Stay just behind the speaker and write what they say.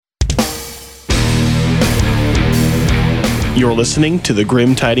You're listening to the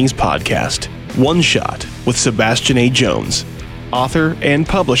Grim Tidings Podcast, One Shot with Sebastian A. Jones, author and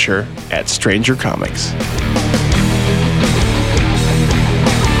publisher at Stranger Comics.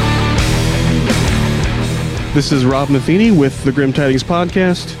 This is Rob Matheny with the Grim Tidings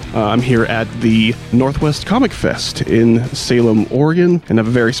Podcast. I'm here at the Northwest Comic Fest in Salem, Oregon, and I have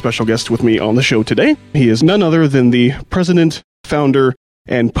a very special guest with me on the show today. He is none other than the president, founder,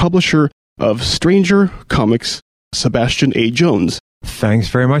 and publisher of Stranger Comics, Sebastian A. Jones. Thanks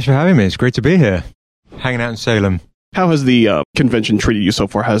very much for having me. It's great to be here, hanging out in Salem. How has the convention treated you so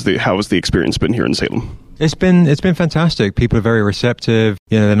far? How has the experience been here in Salem? It's been fantastic. People are very receptive.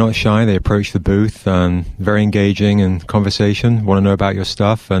 You know, they're not shy. They approach the booth and very engaging in conversation, want to know about your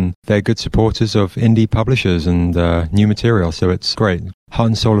stuff, and they're good supporters of indie publishers and new material. So it's great. Heart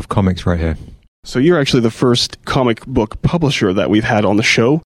and soul of comics right here. So you're actually the first comic book publisher that we've had on the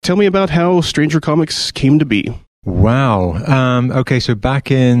show. Tell me about how Stranger Comics came to be. Wow. Okay, so back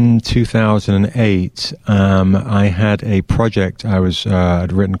in 2008, I had a project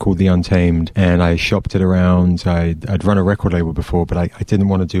I'd written called The Untamed, and I shopped it around. I'd run a record label before, but I didn't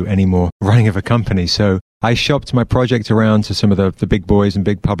want to do any more running of a company. So I shopped my project around to some of the big boys and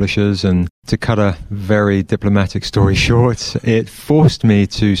big publishers, and to cut a very diplomatic story short, it forced me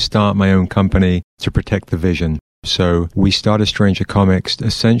to start my own company to protect the vision. So we started Stranger Comics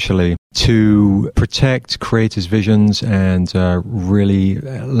essentially to protect creators' visions and really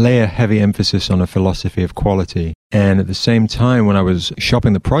lay a heavy emphasis on a philosophy of quality. And at the same time, when I was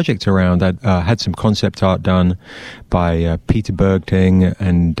shopping the project around, I had some concept art done by Peter Bergting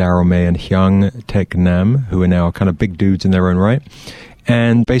and Daryl May and Hyung Taek Nam, who are now kind of big dudes in their own right.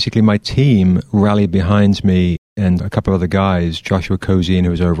 And basically my team rallied behind me, and a couple of other guys, Joshua Cozian, who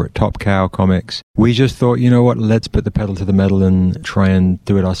was over at Top Cow Comics. We just thought, you know what, let's put the pedal to the metal and try and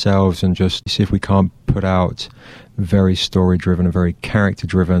do it ourselves and just see if we can't put out very story-driven and very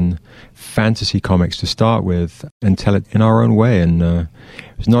character-driven fantasy comics to start with and tell it in our own way. And it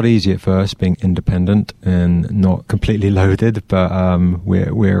was not easy at first, being independent and not completely loaded, but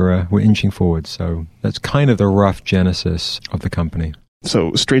we're inching forward. So that's kind of the rough genesis of the company.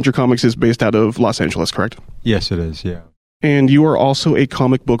 So Stranger Comics is based out of Los Angeles, correct? Yes, it is, yeah. And you are also a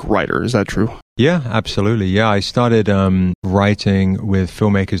comic book writer, is that true? Yeah, absolutely. Yeah, I started writing with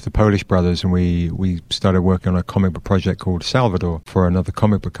filmmakers, the Polish brothers, and we started working on a comic book project called Salvador for another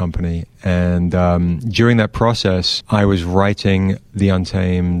comic book company. And during that process, I was writing The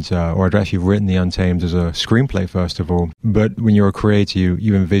Untamed, or I'd actually written The Untamed as a screenplay, first of all. But when you're a creator,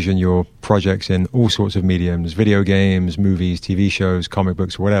 you envision your projects in all sorts of mediums, video games, movies, TV shows, comic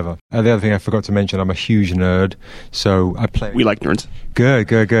books, whatever. The other thing I forgot to mention, I'm a huge nerd, so I play... We like nerds. Good.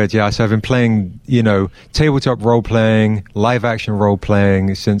 Yeah, so I've been playing, tabletop role-playing, live-action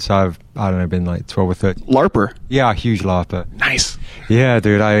role-playing since I've, been like 12 or 13. LARPer? Yeah, huge LARPer. Nice. Yeah,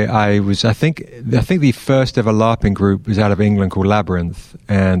 dude, I think the first ever LARPing group was out of England called Labyrinth,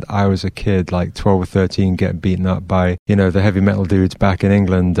 and I was a kid, like 12 or 13, getting beaten up by, the heavy metal dudes back in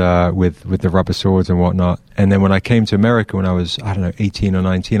England with the rubber swords and whatnot. And then when I came to America when I was, 18 or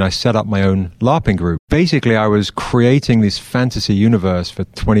 19, I set up my own LARPing group. Basically, I was creating this fantasy universe for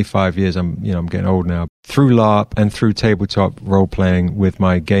 25 years. I'm getting old now. Through LARP and through tabletop role-playing with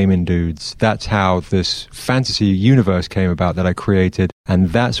my gaming dudes. That's how this fantasy universe came about that I created, and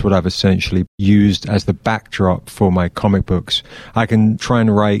that's what I've essentially used as the backdrop for my comic books. I can try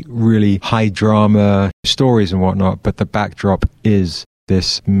and write really high drama stories and whatnot, but the backdrop is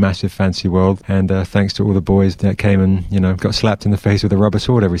this massive fantasy world, and thanks to all the boys that came and, got slapped in the face with a rubber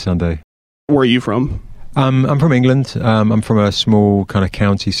sword every Sunday. Where are you from? I'm from England. I'm from a small kind of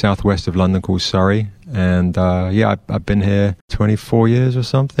county southwest of London called Surrey. And I've been here 24 years or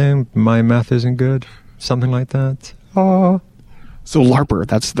something. My math isn't good. Something like that. Oh. So LARPer,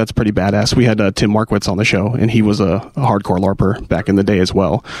 that's pretty badass. We had Tim Markwitz on the show, and he was a hardcore LARPer back in the day as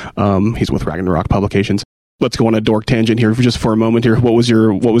well. He's with Ragnarok Publications. Let's go on a dork tangent here for a moment here. What was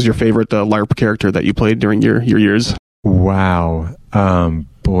your favorite LARP character that you played during your years? Wow.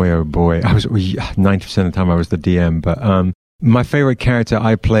 Boy, oh boy. 90% of the time I was the DM, but my favorite character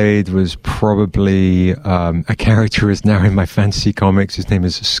I played was probably a character who is now in my fantasy comics. His name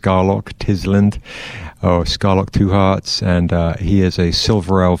is Scarlock Tisland, or Scarlock Two Hearts, and he is a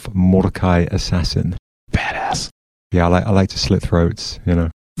Silver Elf Mordecai assassin. Badass. Yeah, I like to slit throats,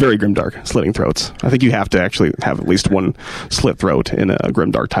 Very grimdark, slitting throats. I think you have to actually have at least one slit throat in a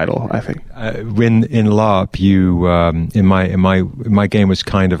grimdark title, I think. When in LARP, you in my game was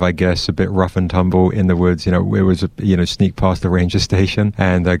kind of, I guess, a bit rough and tumble in the woods. It was sneak past the ranger station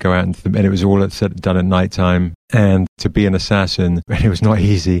and go out and it was all done at nighttime. And to be an assassin, it was not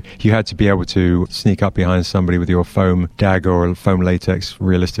easy. You had to be able to sneak up behind somebody with your foam dagger or foam latex,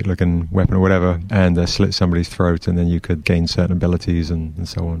 realistic-looking weapon or whatever, and slit somebody's throat, and then you could gain certain abilities and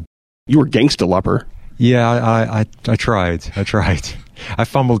so on. You were gangsta lupper. Yeah, I tried. I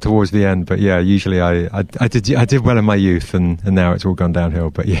fumbled towards the end, but yeah, usually I did well in my youth, and now it's all gone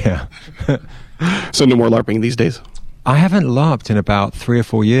downhill, but yeah. So no more LARPing these days? I haven't LARPed in about 3 or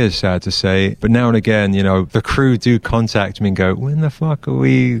 4 years, sad to say. But now and again, the crew do contact me and go, when the fuck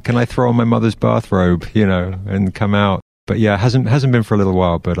can I throw on my mother's bathrobe, and come out. But yeah, hasn't been for a little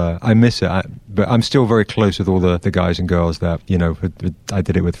while, but I miss it. But I'm still very close with all the guys and girls that, I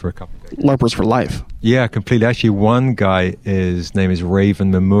did it with for a couple of days. LARPers for life. Yeah, completely. Actually, one guy, his name is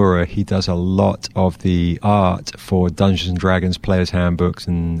Raven Mamura. He does a lot of the art for Dungeons and Dragons players' handbooks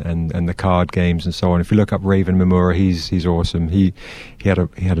and the card games and so on. If you look up Raven Mamura, he's awesome. He had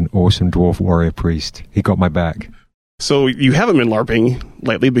an awesome dwarf warrior priest. He got my back. So you haven't been LARPing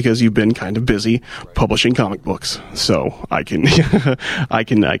lately because you've been kind of busy publishing comic books. So I can I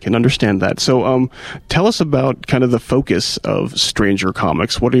can understand that. So tell us about kind of the focus of Stranger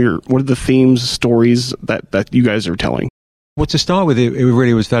Comics. What are the themes, stories that you guys are telling? Well, to start with, it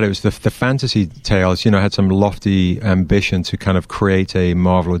really was that. It was the fantasy tales, had some lofty ambition to kind of create a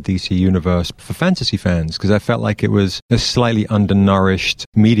Marvel or DC universe for fantasy fans, because I felt like it was a slightly undernourished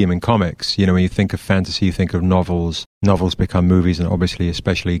medium in comics. When you think of fantasy, you think of novels. Novels become movies, and obviously,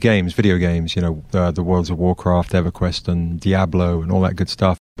 especially games, video games, the Worlds of Warcraft, EverQuest, and Diablo, and all that good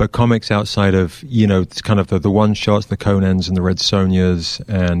stuff. But comics outside of, kind of the one-shots, the Conans and the Red Sonjas,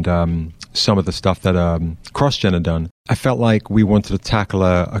 and some of the stuff that CrossGen had done, I felt like we wanted to tackle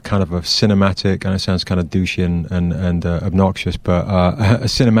a kind of a cinematic, and it sounds kind of douchey and obnoxious, but a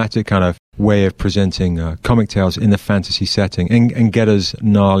cinematic kind of way of presenting comic tales in the fantasy setting, and get as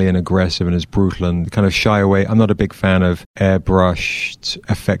gnarly and aggressive and as brutal and kind of shy away. I'm not a big fan of airbrushed,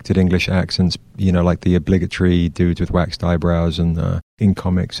 affected English accents, like the obligatory dudes with waxed eyebrows and in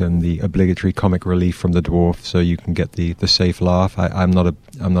comics, and the obligatory comic relief from the dwarf so you can get the safe laugh. I'm not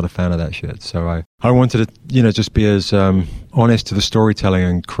a fan of that shit. So I wanted to, just be as honest to the storytelling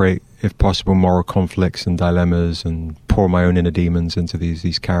and create, if possible, moral conflicts and dilemmas, and pour my own inner demons into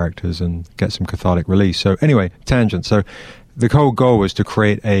these characters and get some cathartic release. So anyway, tangent. So the whole goal was to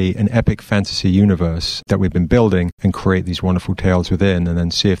create an epic fantasy universe that we've been building and create these wonderful tales within, and then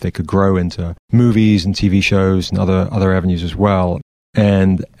see if they could grow into movies and TV shows and other avenues as well.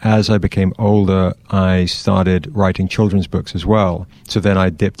 And as I became older, I started writing children's books as well. So then I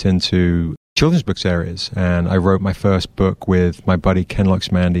dipped into children's books areas, and I wrote my first book with my buddy Ken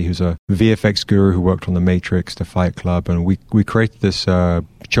Luxmandy, who's a VFX guru who worked on The Matrix, The Fight Club, and we created this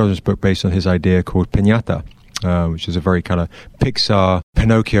children's book based on his idea called Piñata, which is a very kind of Pixar,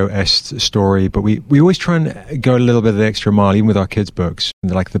 Pinocchio-esque story. But we always try and go a little bit of the extra mile, even with our kids' books.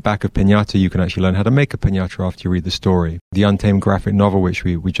 Like the back of Piñata, you can actually learn how to make a piñata after you read the story. The Untamed graphic novel, which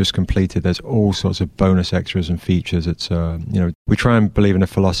we just completed, there's all sorts of bonus extras and features. It's, we try and believe in a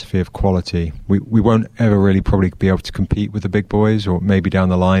philosophy of quality. We won't ever really probably be able to compete with the big boys, or maybe down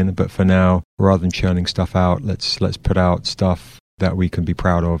the line. But for now, rather than churning stuff out, let's put out stuff that we can be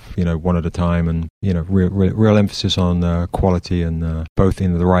proud of, one at a time, and real emphasis on quality, and both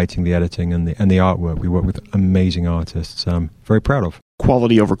in the writing, the editing, and the artwork. We work with amazing artists. I'm very proud of.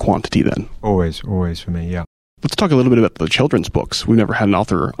 Quality over quantity, then. Always for me. Yeah. Let's talk a little bit about the children's books. We've never had an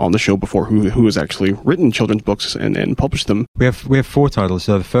author on the show before who has actually written children's books and published them. We have 4 titles.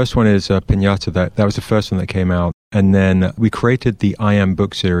 So the first one is Piñata. That was the first one that came out, and then we created the I Am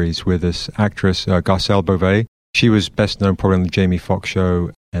book series with this actress Garcelle Beauvais. She was best known probably on the Jamie Foxx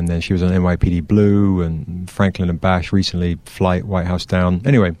show, and then she was on NYPD Blue and Franklin and Bash, recently Flight, White House Down.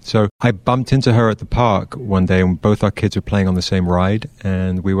 Anyway, so I bumped into her at the park one day, and both our kids were playing on the same ride,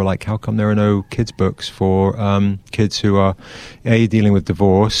 and we were like, how come there are no kids' books for kids who are A, dealing with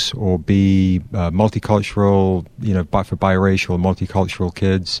divorce, or B, multicultural, but for biracial, multicultural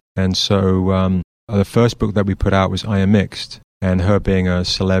kids. And so the first book that we put out was I Am Mixed. And her being a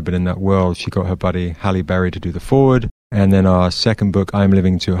celeb in that world, she got her buddy Halle Berry to do the foreword. And then our second book, I'm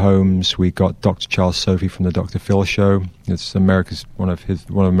Living Two Homes, we got Dr. Charles Sophie from the Dr. Phil Show. It's one of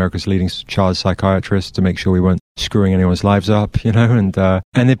America's leading child psychiatrists, to make sure we weren't screwing anyone's lives up, and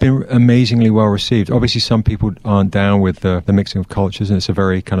they've been amazingly well received. Obviously, some people aren't down with the mixing of cultures, and it's a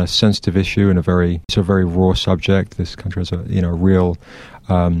very kind of sensitive issue and it's a very raw subject. This country has a real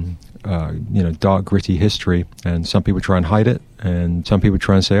dark, gritty history, and some people try and hide it, and some people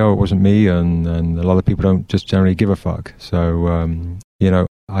try and say, oh, it wasn't me, and a lot of people don't just generally give a fuck. So,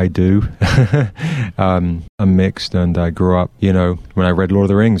 I do. I'm mixed, and I grew up, when I read Lord of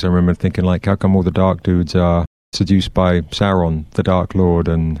the Rings, I remember thinking, like, how come all the dark dudes are seduced by Sauron, the Dark Lord,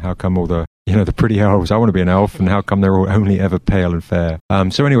 and how come all the the pretty elves, I want to be an elf, and how come they're all only ever pale and fair?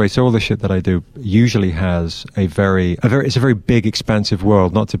 So anyway, so all the shit that I do usually has it's a very big, expansive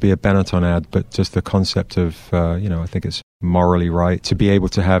world, not to be a Benetton ad, but just the concept of, I think it's morally right to be able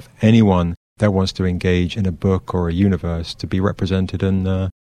to have anyone that wants to engage in a book or a universe to be represented and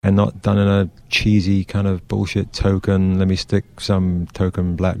not done in a cheesy kind of bullshit token, let me stick some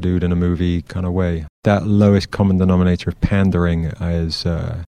token black dude in a movie kind of way. That lowest common denominator of pandering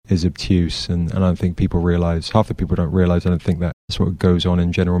is obtuse, and I don't think people realize, half the people don't realize, I don't think that's what goes on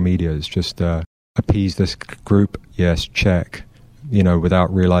in general media. It's just appease this group, yes, check,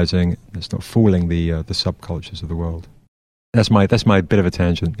 without realizing it's not fooling the subcultures of the world. That's my bit of a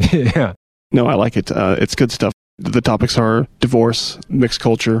tangent. Yeah. No, I like it. It's good stuff. The topics are divorce, mixed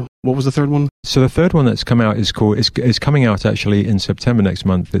culture. What was the third one? So the third one that's come out is coming out actually in September next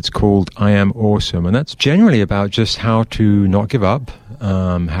month. It's called I Am Awesome. And that's generally about just how to not give up,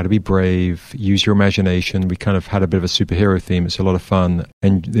 how to be brave, use your imagination. We kind of had a bit of a superhero theme. It's a lot of fun.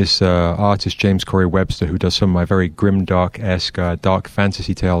 And this artist, James Corey Webster, who does some of my very grimdark-esque dark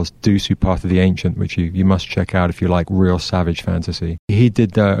fantasy tales, Dusu Path of the Ancient, which you must check out if you like real savage fantasy. He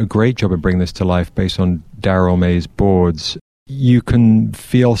did a great job of bringing this to life based on Daryl May's boards. You can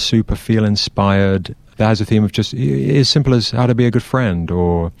feel inspired. That has a theme of just as simple as how to be a good friend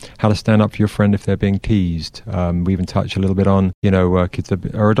or how to stand up for your friend if they're being teased. We even touch a little bit on, kids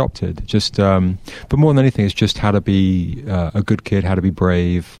that are adopted. But more than anything, it's just how to be a good kid, how to be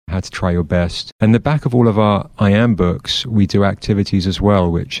brave, how to try your best. And the back of all of our I Am books, we do activities as well,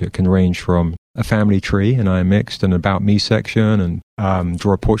 which can range from a family tree, and I Am Mixed, and about me section, and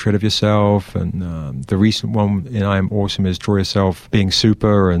draw a portrait of yourself. And the recent one in I Am Awesome is draw yourself being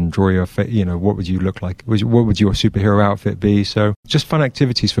super and draw your what would you look like? What would your superhero outfit be? So just fun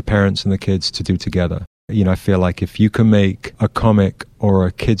activities for parents and the kids to do together. I feel like if you can make a comic or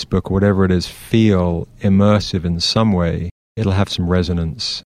a kid's book or whatever it is feel immersive in some way, it'll have some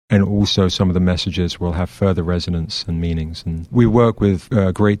resonance. And also some of the messages will have further resonance and meanings. And we work with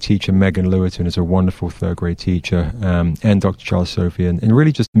a great teacher, Megan Lewiton, is a wonderful third grade teacher, and Dr. Charles Sophie, and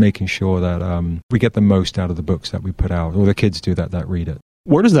really just making sure that we get the most out of the books that we put out, or the kids do that read it.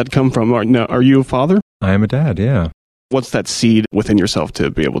 Where does that come from? Are you a father? I am a dad, yeah. What's that seed within yourself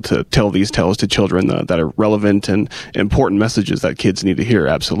to be able to tell these tales to children that are relevant and important messages that kids need to hear?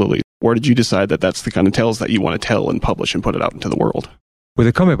 Absolutely. Where did you decide that that's the kind of tales that you want to tell and publish and put it out into the world? With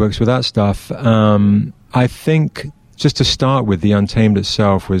the comic books, with that stuff, I think just to start with, The Untamed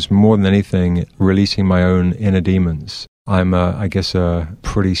itself was more than anything releasing my own inner demons. I'm, I guess, a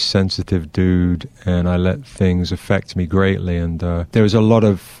pretty sensitive dude, and I let things affect me greatly. And there was a lot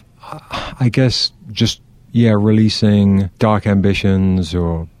of, I guess, releasing dark ambitions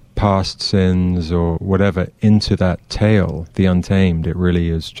or past sins or whatever into that tale, The Untamed. It really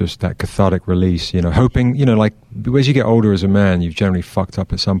is just that cathartic release, hoping, like as you get older as a man, you've generally fucked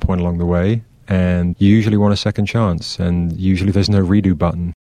up at some point along the way, and you usually want a second chance, and usually there's no redo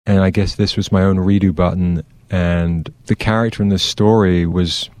button. And I guess this was my own redo button, and the character in this story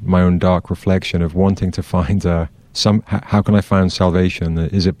was my own dark reflection of wanting to find how can I find salvation?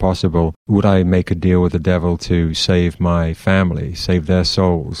 Is it possible? Would I make a deal with the devil to save my family, save their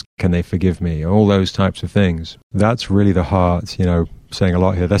souls? Can they forgive me? All those types of things. That's really the heart, saying a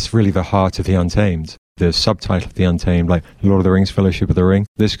lot here. That's really the heart of The Untamed. The subtitle of The Untamed, like Lord of the Rings, Fellowship of the Ring.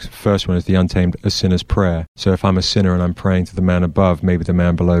 This first one is The Untamed, A Sinner's Prayer. So if I'm a sinner and I'm praying to the man above, maybe the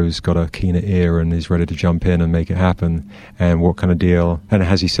man below's got a keener ear and is ready to jump in and make it happen. And what kind of deal? And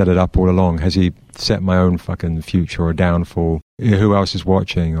has he set it up all along? Has he set my own fucking future or downfall? Who else is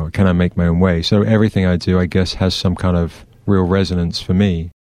watching? Or can I make my own way? So everything I do, I guess, has some kind of real resonance for me.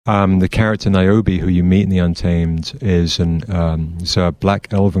 The character Niobe, who you meet in The Untamed, is a black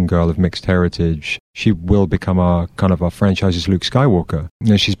elven girl of mixed heritage. She will become our franchise's Luke Skywalker.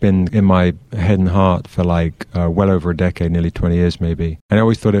 She's been in my head and heart for well over a decade, nearly 20 years maybe. And I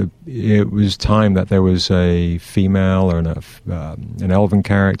always thought it was time that there was a female or an elven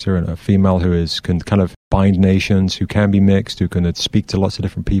character and a female who can kind of bind nations, who can be mixed, who can speak to lots of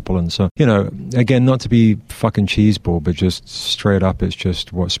different people. And so, again, not to be fucking cheeseball, but just straight up, it's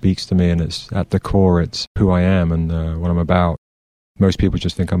just what speaks to me, and it's at the core, it's who I am and what I'm about. Most people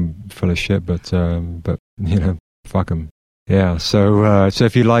just think I'm full of shit, but fuck them. Yeah, so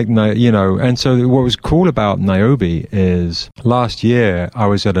if you like, and so what was cool about Niobe is last year I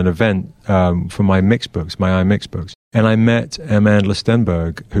was at an event for my mixed books, my I Mixed books, and I met Amanda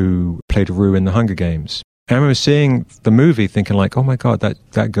Stenberg, who played Rue in the Hunger Games. And I remember seeing the movie thinking oh my God,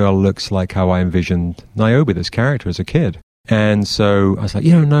 that girl looks like how I envisioned Niobe, this character, as a kid. And so I was like,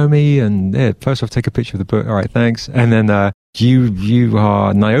 you don't know me, and yeah, first off, take a picture of the book. All right, thanks. And then you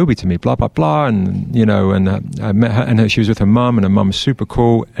are Niobe to me, blah blah blah, and I met her, and she was with her mum, and her mum was super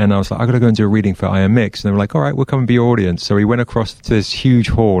cool. And I was like, I got to go and do a reading for I Am Mixed. And they were like, all right, we'll come and be your audience. So we went across to this huge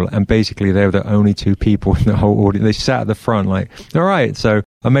hall, and basically they were the only two people in the whole audience. They sat at the front, like, all right. So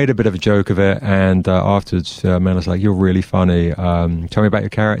I made a bit of a joke of it, and afterwards, man was like, you're really funny. Tell me about your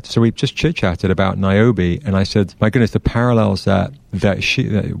character. So we just chit-chatted about Niobe, and I said, my goodness, the parallels that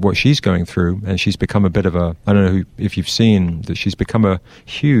what she's going through, and she's become a bit of a, I don't know if you've seen, that she's become a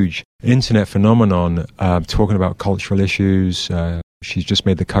huge internet phenomenon, talking about cultural issues. She's just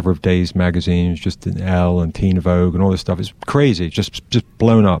made the cover of Days magazine, just in Elle and Teen Vogue and all this stuff. It's crazy, just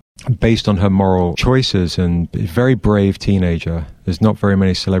blown up based on her moral choices, and a very brave teenager. There's not very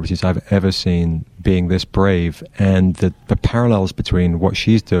many celebrities I've ever seen being this brave, and the parallels between what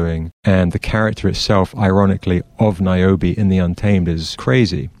she's doing and the character itself, ironically, of Niobe in The Untamed is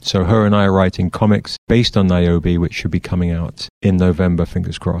crazy. So her and I are writing comics based on Niobe, which should be coming out in November,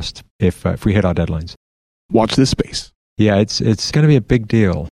 fingers crossed, if we hit our deadlines. Watch this space. Yeah, it's going to be a big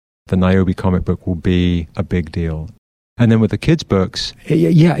deal. The Niobe comic book will be a big deal. And then with the kids' books,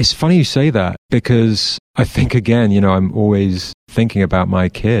 yeah, it's funny you say that, because I think, again, I'm always thinking about my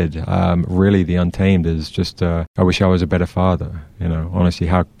kid. Really, The Untamed is just, I wish I was a better father. Honestly,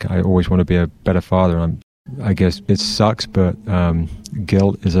 I always want to be a better father. I guess it sucks, but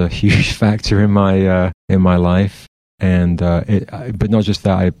guilt is a huge factor in my life. And but not just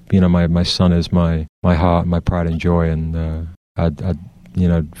that. My son is my heart, my pride and joy, and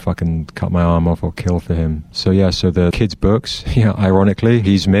I'd fucking cut my arm off or kill for him. So yeah, so the kids' books, ironically,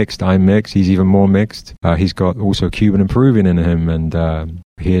 he's mixed, I'm mixed, he's even more mixed. He's got also Cuban and Peruvian in him, and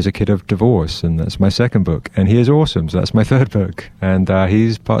he is a kid of divorce, and that's my second book. And he is awesome, so that's my third book. And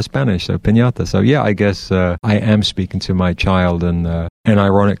he's part Spanish, so piñata. So yeah, I guess I am speaking to my child, and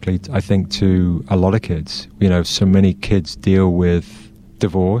ironically, I think to a lot of kids. So many kids deal with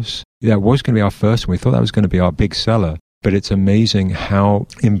divorce. That was going to be our first one. We thought that was going to be our big seller. But it's amazing how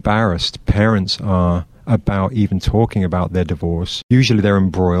embarrassed parents are about even talking about their divorce. Usually they're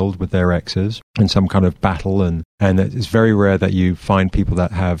embroiled with their exes in some kind of battle, and it's very rare that you find people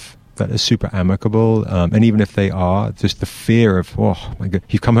that are super amicable, and even if they are, just the fear of, oh my God,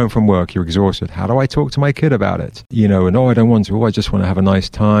 you've come home from work, you're exhausted, how do I talk to my kid about it? And I don't want to, I just want to have a nice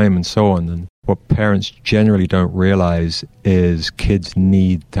time, and so on. And what parents generally don't realize is kids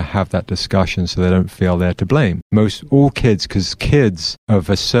need to have that discussion so they don't feel they're to blame. All kids, because kids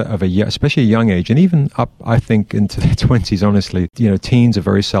of especially a young age, and even up, I think, into their 20s, honestly, teens are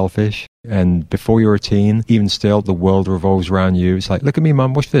very selfish. And before you're a teen, even still, the world revolves around you. It's like, look at me,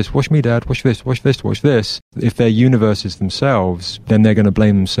 mum, watch this, watch me, dad, watch this, watch this, watch this. If their universe is themselves, then they're going to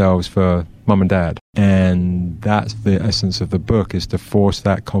blame themselves for mum and dad. And that's the essence of the book, is to force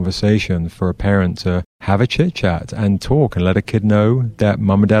that conversation for a parent to have a chit chat and talk and let a kid know that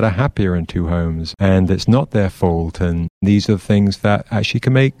mum and dad are happier in two homes and it's not their fault. And these are the things that actually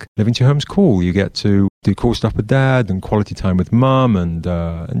can make living two homes cool. You get to do cool stuff with dad and quality time with mum, and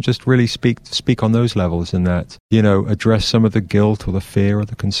just really speak on those levels, and that, address some of the guilt or the fear or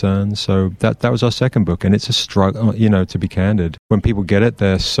the concerns. So that was our second book, and it's a struggle, to be candid. When people get it,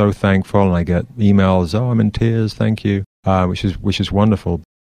 they're so thankful, and I get emails, oh, I'm in tears, thank you, which is wonderful.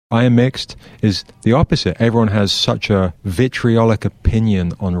 I Am Mixed is the opposite. Everyone has such a vitriolic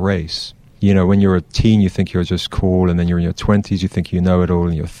opinion on race. When you're a teen, you think you're just cool, and then you're in your 20s, you think you know it all.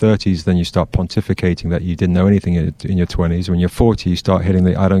 In your 30s, then you start pontificating that you didn't know anything in your 20s. When you're 40, you start hitting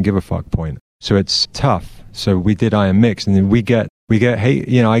the I don't give a fuck point. So it's tough. So we did I Am Mixed, and then we get hate.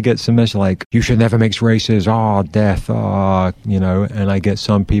 I get some messages like, you should never mix races, death, and I get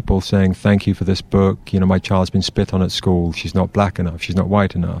some people saying, thank you for this book. My child's been spit on at school. She's not black enough. She's not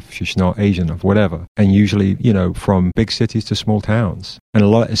white enough. She's not Asian enough, whatever. And usually, from big cities to small towns, and a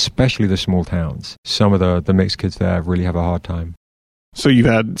lot, especially the small towns, some of the mixed kids there really have a hard time. So you've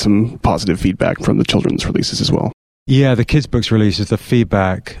had some positive feedback from the children's releases as well. Yeah, the kids' books releases, the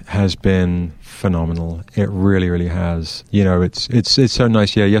feedback has been phenomenal. It really, really has. It's so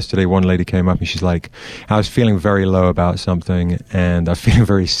nice. Yeah, yesterday one lady came up and she's like, I was feeling very low about something and I'm feeling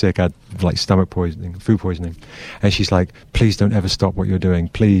very sick. I had like stomach poisoning, food poisoning. And she's like, please don't ever stop what you're doing.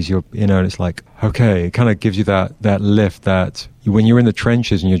 Please, and it's like, okay, it kind of gives you that lift that when you're in the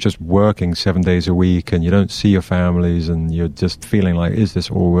trenches and you're just working 7 days a week and you don't see your families and you're just feeling like, is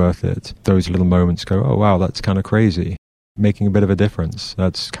this all worth it? Those little moments go, oh wow, that's kind of crazy. Making a bit of a difference.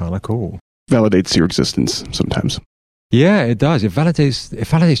 That's kind of cool. Validates your existence sometimes. Yeah, it does. It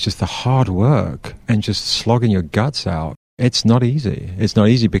validates just the hard work and just slogging your guts out. It's not easy. It's not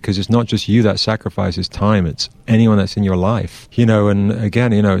easy because it's not just you that sacrifices time. It's anyone that's in your life, and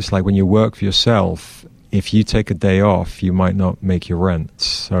again, it's like when you work for yourself, if you take a day off, you might not make your rent.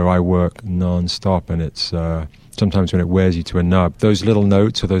 So I work non-stop, and it's sometimes when it wears you to a nub, those little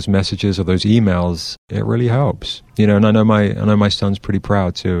notes or those messages or those emails, it really helps. And I know my son's pretty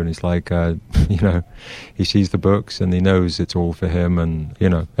proud too, and he's like, he sees the books and he knows it's all for him, and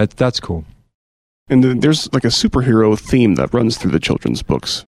that's cool. And then there's like a superhero theme that runs through the children's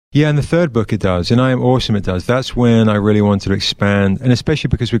books. Yeah, in the third book it does. And I Am Awesome it does. That's when I really wanted to expand, and especially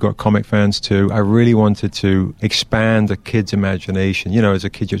because we've got comic fans too, I really wanted to expand a kid's imagination. As a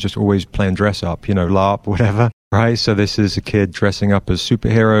kid, you're just always playing dress up, LARP, whatever, right? So this is a kid dressing up as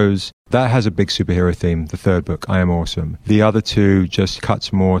superheroes. That has a big superhero theme, the third book, I Am Awesome. The other two just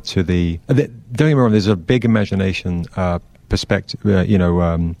cuts more to don't get me wrong, there's a big imagination perspective,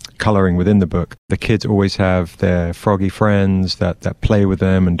 coloring within the book. The kids always have their froggy friends that play with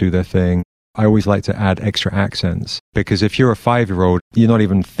them and do their thing. I always like to add extra accents, because if you're a 5-year-old, you're not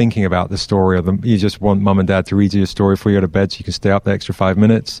even thinking about the story of them. You just want mum and dad to read you a story before you go to bed so you can stay up the extra 5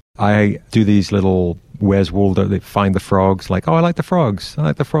 minutes. I do these little Where's Waldo? They find the frogs, like, oh, I like the frogs.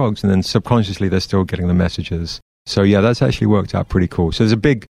 And then subconsciously they're still getting the messages. So yeah, that's actually worked out pretty cool. So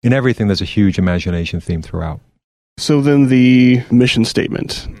in everything, there's a huge imagination theme throughout. So then the mission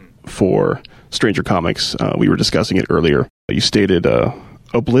statement for Stranger Comics, we were discussing it earlier. You stated,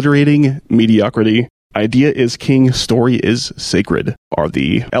 obliterating mediocrity, idea is king, story is sacred, are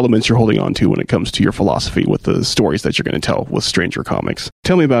the elements you're holding on to when it comes to your philosophy with the stories that you're going to tell with Stranger Comics.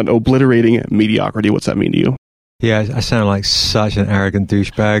 Tell me about obliterating mediocrity. What's that mean to you? Yeah, I sound like such an arrogant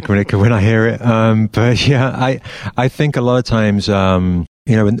douchebag when I hear it. But yeah, I think a lot of times, in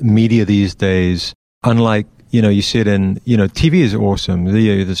media these days, unlike you see it in, TV is awesome.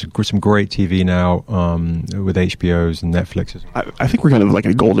 There's some great TV now with HBOs and Netflixes. I think we're kind of like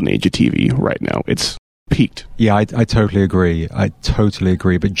a golden age of TV right now. It's peaked. Yeah, I totally agree.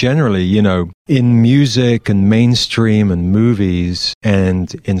 But generally, in music and mainstream and movies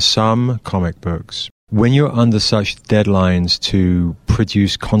and in some comic books, when you're under such deadlines to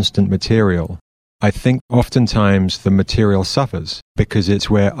produce constant material, I think oftentimes the material suffers because it's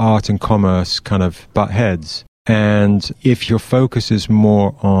where art and commerce kind of butt heads. And if your focus is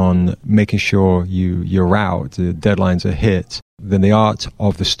more on making sure you're out, the deadlines are hit, then the art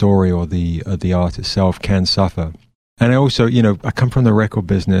of the story or the art itself can suffer. And I also, I come from the record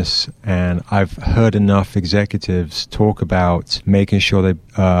business, and I've heard enough executives talk about making sure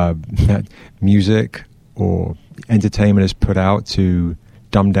that music or entertainment is put out to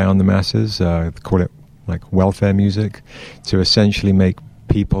dumb down the masses, call it like welfare music, to essentially make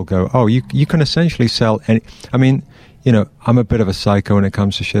people go, oh, you can essentially sell any. I mean, I'm a bit of a psycho when it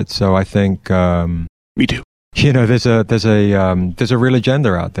comes to shit, so I think me too. There's a real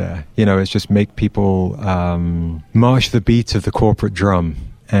agenda out there. It's just make people march the beat of the corporate drum,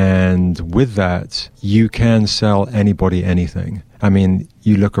 and with that, you can sell anybody anything. I mean,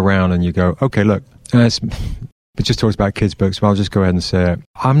 you look around and you go, okay, look, it just talks about kids' books, but I'll just go ahead and say it.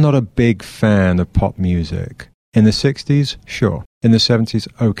 I'm not a big fan of pop music. In the 60s, sure. In the 70s,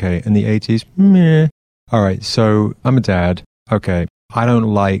 okay. In the 80s, meh. All right, so I'm a dad. Okay, I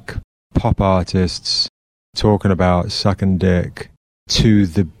don't like pop artists talking about sucking dick to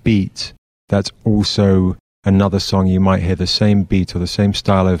the beat. That's also another song you might hear the same beat or the same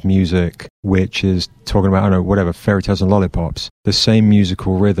style of music, which is talking about, I don't know, whatever, fairy tales and lollipops. The same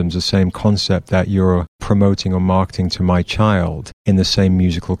musical rhythms, the same concept that you're promoting or marketing to my child in the same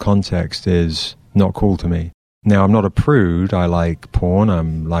musical context is not cool to me. Now, I'm not a prude. I like porn.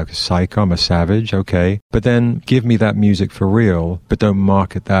 I'm like a psycho. I'm a savage. Okay. But then give me that music for real, but don't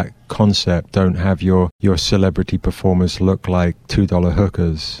market that concept. Don't have your celebrity performers look like $2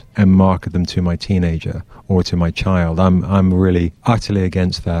 hookers and market them to my teenager or to my child. I'm really utterly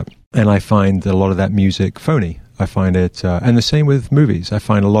against that. And I find a lot of that music phony. I find it, and the same with movies. I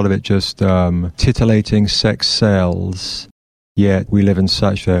find a lot of it just titillating sex sells. Yet we live in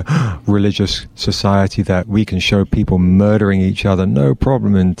such a religious society that we can show people murdering each other, no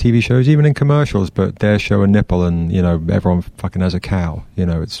problem, in TV shows, even in commercials, but dare show a nipple and, everyone fucking has a cow.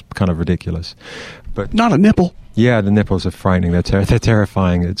 It's kind of ridiculous. But not a nipple. Yeah, the nipples are frightening. They're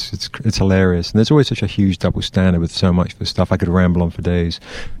terrifying. It's hilarious. And there's always such a huge double standard with so much of this stuff. I could ramble on for days.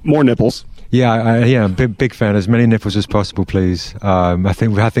 More nipples. Yeah, I'm a big fan. As many nipples as possible, please. I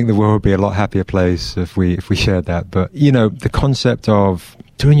think the world would be a lot happier place if we shared that. But the concept of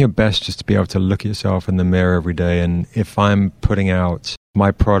doing your best just to be able to look at yourself in the mirror every day. And if I'm putting out my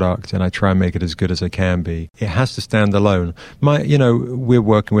product and I try and make it as good as I can be, it has to stand alone. We're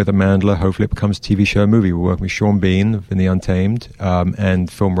working with Amandla. Hopefully it becomes a TV show, movie. We're working with Sean Bean in The Untamed,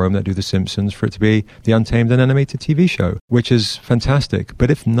 and Film Rome that do The Simpsons for it to be The Untamed, an animated TV show, which is fantastic.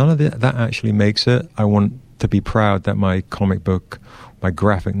 But if none of that actually makes it, I want to be proud that my comic book, my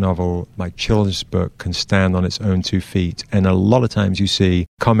graphic novel, my children's book can stand on its own 2 feet. And a lot of times you see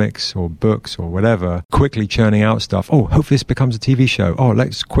comics or books or whatever quickly churning out stuff. Oh, hopefully this becomes a TV show. Oh,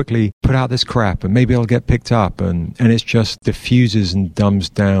 let's quickly put out this crap and maybe it'll get picked up. And it's just diffuses and dumbs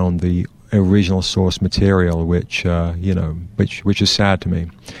down the original source material, which is sad to me.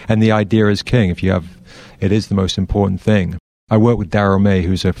 And the idea is king. It is the most important thing. I work with Daryl May,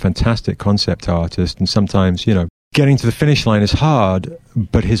 who's a fantastic concept artist, and sometimes, getting to the finish line is hard,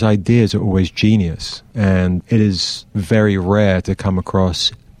 but his ideas are always genius. And it is very rare to come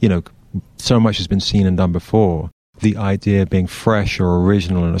across, so much has been seen and done before. The idea being fresh or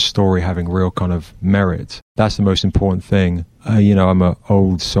original and a story having real kind of merit. That's the most important thing. I'm an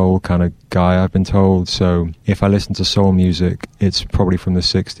old soul kind of guy, I've been told. So if I listen to soul music, it's probably from the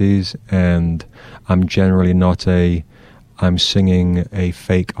 60s. And I'm generally not I'm singing a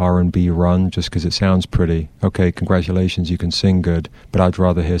fake R&B run just because it sounds pretty. Okay, congratulations, you can sing good, but I'd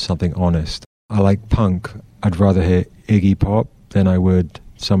rather hear something honest. I like punk. I'd rather hear Iggy Pop than I would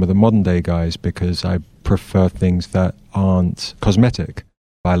some of the modern day guys because I prefer things that aren't cosmetic.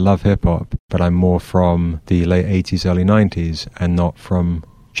 I love hip-hop, but I'm more from the late 80s, early 90s, and not from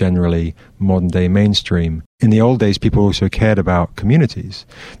generally modern day mainstream. In the old days, people also cared about communities.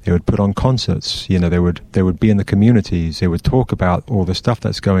 They would put on concerts, they would be in the communities. They would talk about all the stuff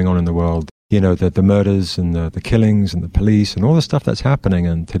that's going on in the world, the murders and the killings and the police and all the stuff that's happening.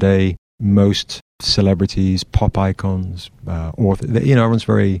 And today, most celebrities, pop icons, everyone's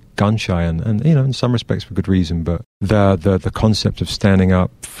very gun shy and in some respects for good reason, but the concept of standing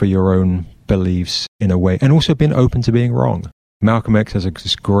up for your own beliefs in a way, and also being open to being wrong. Malcolm X has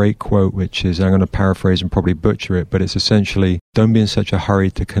this great quote, which is, I'm going to paraphrase and probably butcher it, but it's essentially, don't be in such a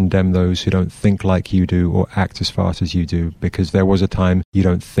hurry to condemn those who don't think like you do or act as fast as you do, because there was a time you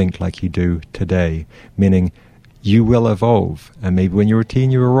don't think like you do today, meaning you will evolve. And maybe when you were a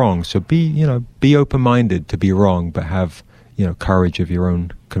teen, you were wrong. So be open-minded to be wrong, but have, courage of your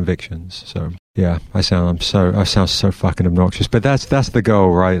own convictions. So yeah, I sound so fucking obnoxious, but that's the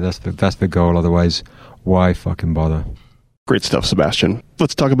goal, right? That's the goal. Otherwise, why fucking bother? Great stuff, Sebastian.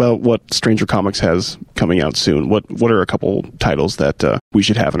 Let's talk about what Stranger Comics has coming out soon. What are a couple titles that we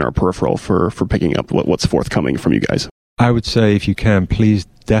should have in our peripheral for picking up what's forthcoming from you guys? I would say, if you can, please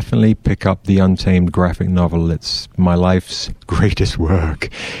definitely pick up the Untamed graphic novel. It's my life's greatest work.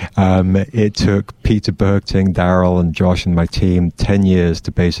 It took Peter Bergting, Daryl, and Josh and my team 10 years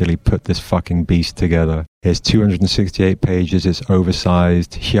to basically put this fucking beast together. It's 268 pages. It's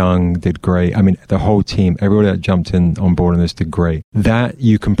oversized. Hyung did great. I mean, the whole team, everybody that jumped in on board on this did great. That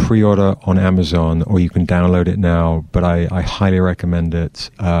you can pre-order on Amazon or you can download it now, but I highly recommend it.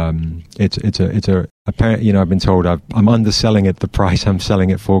 Apparently, I've been told I'm underselling it the price I'm selling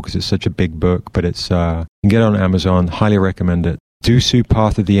it for because it's such a big book, but it's, you can get it on Amazon. Highly recommend it. Dusu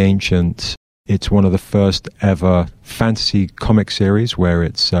Path of the Ancient. It's one of the first ever fantasy comic series where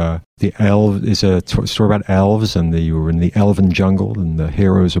it's is a story about elves, and you were in the elven jungle, and the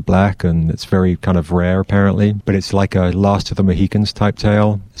heroes are black, and it's very kind of rare apparently. But it's like a Last of the Mohicans type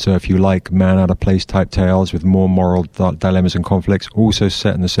tale. So if you like man out of place type tales with more moral dilemmas and conflicts, also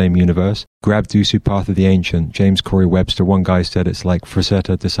set in the same universe, grab Dusu Path of the Ancient. James Corey Webster, one guy said it's like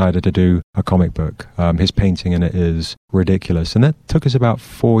Frazetta decided to do a comic book. His painting in it is ridiculous, and that took us about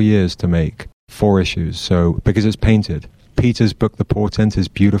 4 years to make. 4 issues, so because it's painted. Peter's book, The Portent, is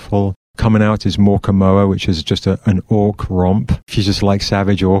beautiful. Coming out is Morkamoa, which is just an orc romp. If you just like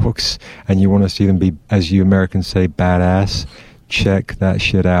savage orcs and you want to see them be, as you Americans say, badass, check that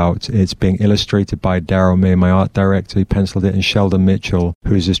shit out. It's being illustrated by Daryl May, my art director. He penciled it, and Sheldon Mitchell,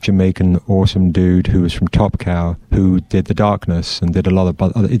 who is this Jamaican awesome dude who was from Top Cow, who did The Darkness and did a lot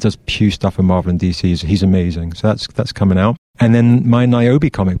of he does huge stuff in Marvel and DC. He's amazing. So that's coming out. And then my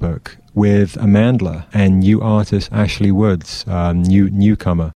Niobe comic book with Amandla and new artist Ashley Woods,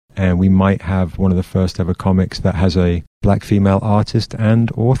 newcomer. And we might have one of the first ever comics that has a black female artist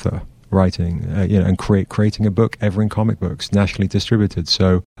and author writing, and creating a book ever in comic books, nationally distributed.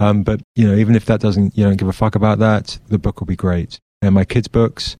 So, but even if that doesn't, don't give a fuck about that, the book will be great. And my kids'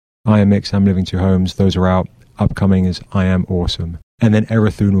 books, I Am Mix, I'm Living Two Homes, those are out. Upcoming is I Am Awesome. And then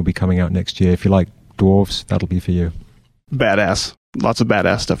Erathun will be coming out next year. If you like dwarves, that'll be for you. Badass. Lots of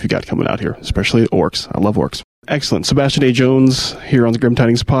badass stuff you got coming out here, especially orcs. I love orcs. Excellent. Sebastian A. Jones here on the Grim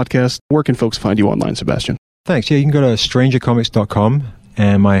Tidings podcast. Where can folks find you online, Sebastian? Thanks. Yeah, you can go to strangercomics.com,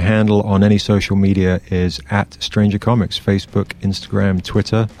 and my handle on any social media is at Stranger Comics, Facebook, Instagram,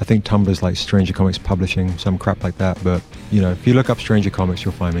 Twitter. I think Tumblr's like Stranger Comics Publishing, some crap like that. But, if you look up Stranger Comics,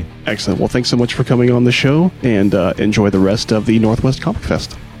 you'll find me. Excellent. Well, thanks so much for coming on the show, and enjoy the rest of the Northwest Comic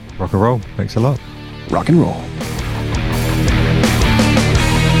Fest. Rock and roll. Thanks a lot. Rock and roll.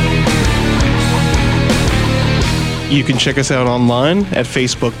 You can check us out online at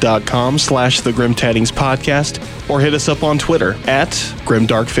facebook.com/The Grim Tidings Podcast, or hit us up on Twitter at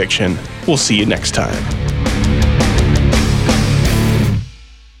GrimDarkFiction. We'll see you next time.